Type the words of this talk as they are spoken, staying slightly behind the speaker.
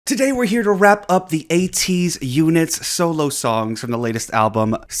Today we're here to wrap up the ATEEZ unit's solo songs from the latest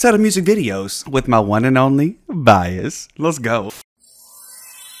album, set of music videos, with my one and only bias. Let's go.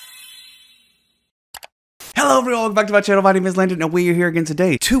 Hello everyone, welcome back to my channel. My name is Landon and we are here again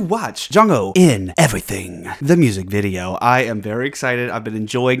today to watch Jongho in Everything, the music video. I am very excited. I've been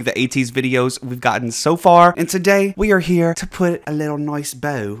enjoying the ATEEZ videos we've gotten so far, and today we are here to put a little nice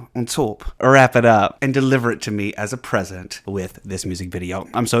bow on top, wrap it up, and deliver it to me as a present with this music video.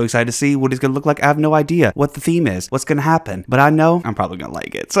 I'm so excited to see what it's gonna look like. I have no idea what the theme is, what's gonna happen, but I know I'm probably gonna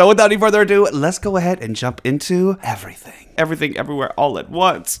like it. So without any further ado, let's go ahead and jump into Everything. Everything, everywhere, all at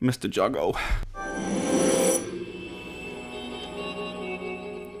once. Mr. Jongho.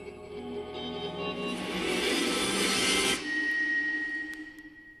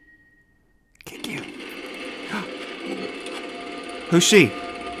 Who's she?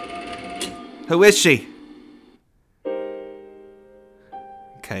 Who is she?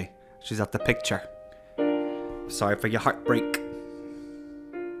 Okay, she's out the picture. Sorry for your heartbreak.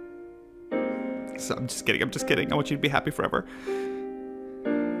 So I'm just kidding. I want you to be happy forever.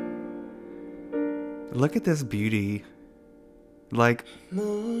 Look at this beauty. Like...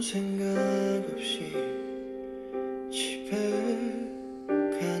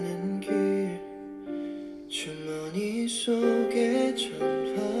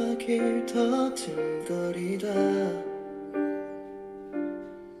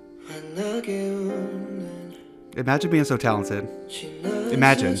 Imagine being so talented.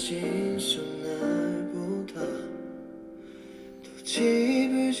 Imagine.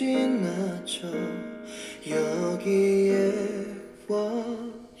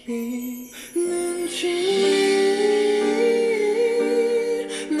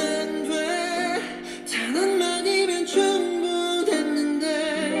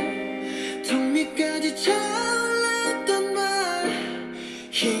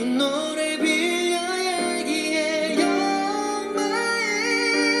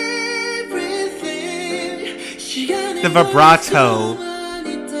 The vibrato.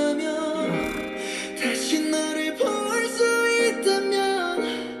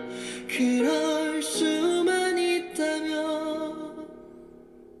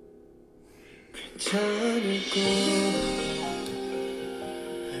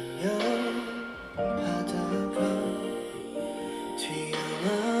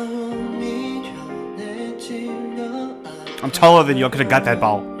 I'm taller than you. I could have got that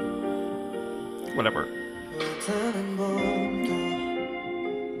ball. Whatever.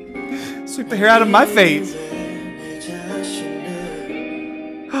 Sweep the hair out of my face.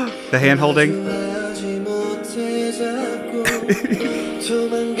 The hand holding.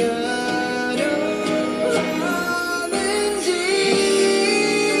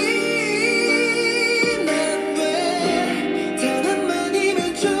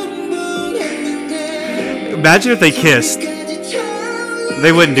 Imagine if they kissed.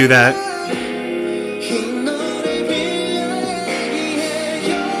 They wouldn't do that.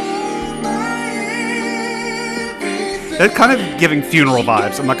 That's kind of giving funeral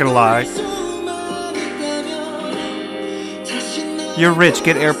vibes, I'm not gonna lie. You're rich,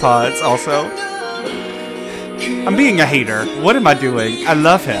 get AirPods also. I'm being a hater. What am I doing? I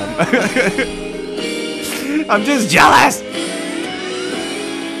love him. I'm just jealous!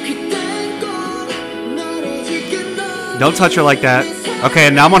 Don't touch her like that. Okay,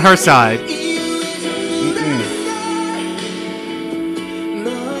 and now I'm on her side.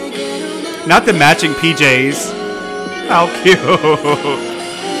 Not the matching PJs. How cute.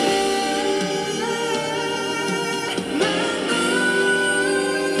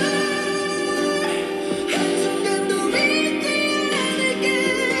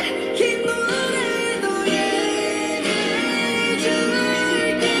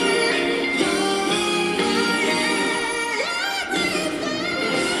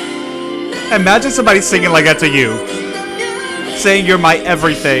 Imagine somebody singing like that to you. Saying you're my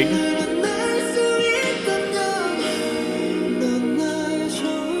everything.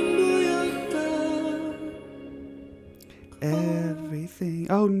 Everything.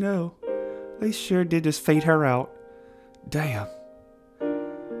 Oh no. They sure did just fade her out. Damn.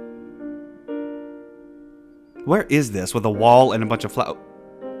 Where is this? With a wall and a bunch of flowers?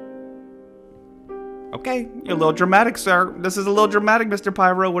 Okay, you're a little dramatic, sir. This is a little dramatic, Mr.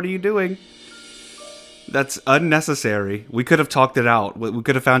 Pyro. What are you doing? That's unnecessary. We could have talked it out. We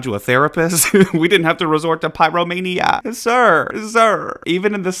could have found you a therapist. We didn't have to resort to pyromania. Sir.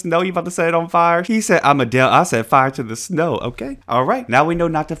 Even in the snow, you about to set it on fire? He said, I'm Adele. I said fire to the snow. Okay. All right. Now we know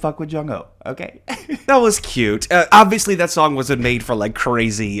not to fuck with Jongho. Okay. That was cute. Obviously, that song wasn't made for like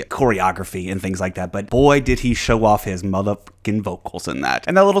crazy choreography and things like that. But boy, did he show off his mother fucking vocals in that.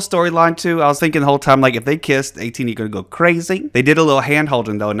 And that little storyline too, I was thinking the whole time, like, if they kissed, 18 are gonna go crazy. They did a little hand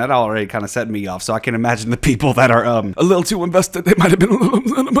holding though, and that already kind of set me off, so I can imagine the people that are a little too invested, they might have been a little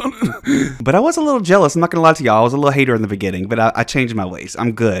upset about it. But I was a little jealous, I'm not gonna lie to y'all. I was a little hater in the beginning, but I changed my ways.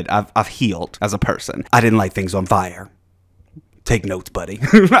 I'm good. I've healed as a person. I didn't light things on fire. Take notes, buddy.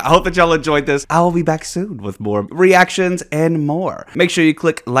 I hope that y'all enjoyed this. I will be back soon with more reactions and more. Make sure you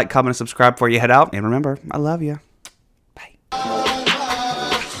click like, comment, and subscribe before you head out. And remember, I love you. Bye.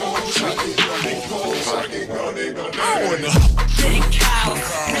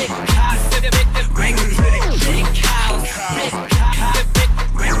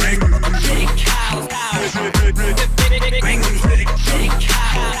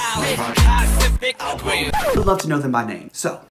 I would love to know them by name. So